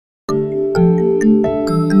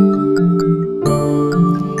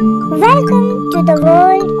to the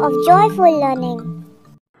world of joyful learning.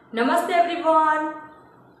 Namaste everyone.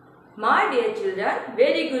 My dear children,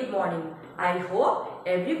 very good morning. I hope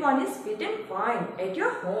everyone is fit and fine at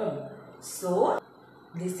your home. So,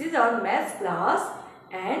 this is our maths class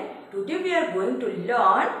and today we are going to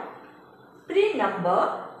learn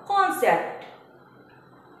pre-number concept.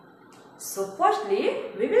 So, firstly,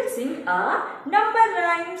 we will sing a number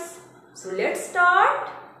rhymes. So, let's start.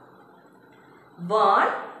 1,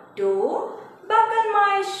 2, buckle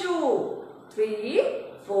my shoe. 3,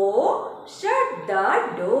 4, shut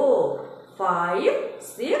the door. 5,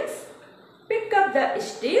 6, pick up the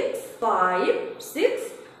sticks. 5, 6,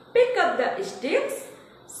 pick up the sticks.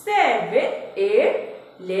 7, 8,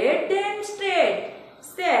 lay them straight.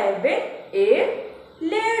 7, 8,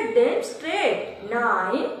 lay them straight.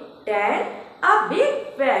 9, 10, a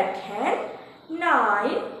big fat hen.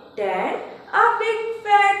 9, 10, a big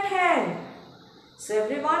fat hen. So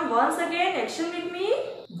everyone, once again, action with me.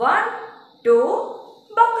 1, 2,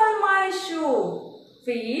 buckle my shoe.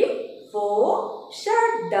 3, 4,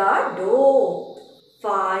 shut the door.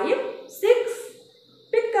 5, 6,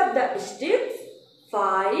 pick up the sticks.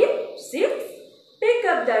 5, 6, pick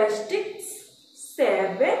up the sticks.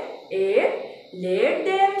 7, 8, lay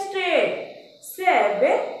them straight. 7,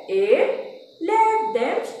 8, lay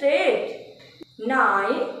them straight.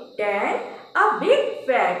 9, 10, a big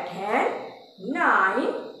fat hen.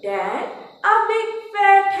 9, 10, a big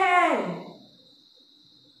fat hen.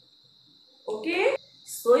 Okay.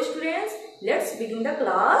 So students, let's begin the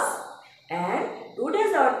class. And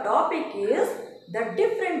today's our topic is the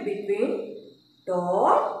difference between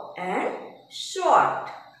tall and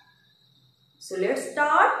short. So let's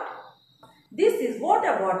start. This is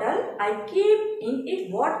water bottle. I keep in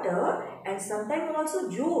it water and sometimes also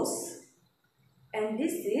juice. And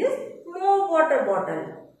this is more water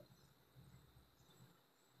bottle.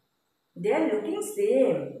 They are looking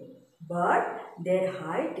same, but their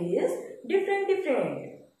height is different.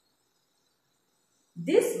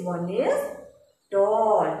 This one is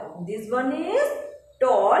tall, this one is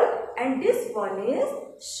tall, and this one is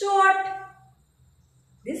short.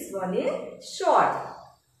 This one is short.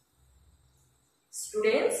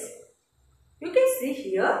 Students, you can see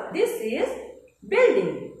here, this is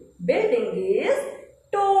building. Building is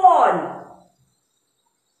tall.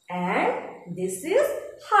 And this is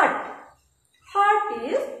hut. Hut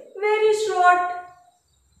is very short.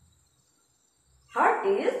 Hut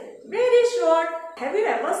is very short. Have you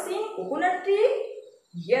ever seen coconut tree?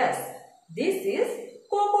 Yes, this is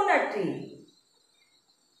coconut tree.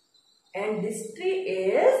 And this tree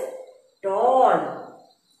is tall.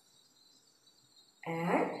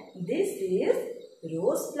 And this is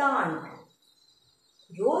rose plant.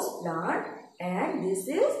 Rose plant, and this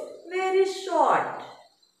is very short.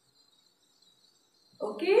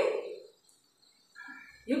 Okay.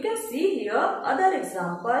 You can see here other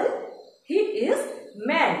example. He is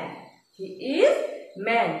man. He is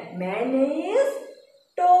man. Man is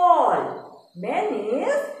tall. Man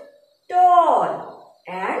is tall.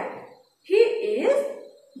 And he is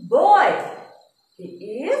boy.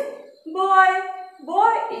 He is boy.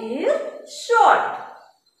 Boy is short.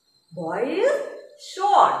 Boy is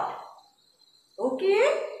short. Okay.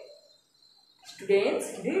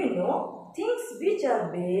 Students, do you know things which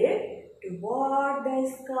are big toward the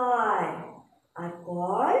sky are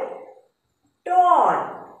called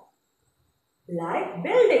tall, like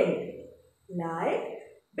building,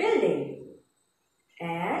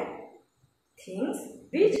 and things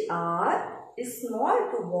which are small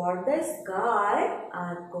toward the sky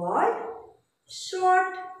are called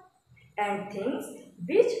short, and things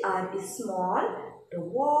which are small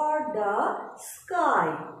toward the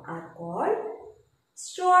sky are called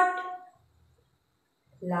short,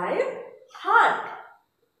 like heart.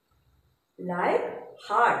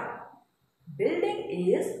 Building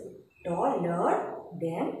is taller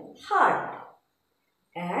than heart,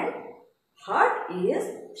 and heart is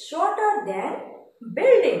shorter than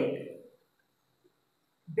building.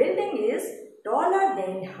 Building is taller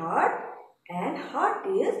than heart, and heart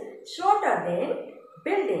is shorter than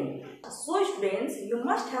building. So students, you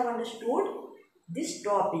must have understood this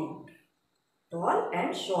topic, tall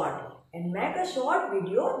and short, and make a short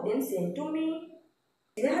video, then send to me.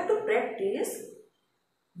 You have to practice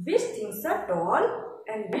which things are tall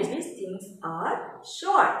and which things are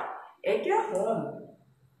short at your home.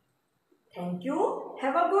 Thank you.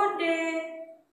 Have a good day.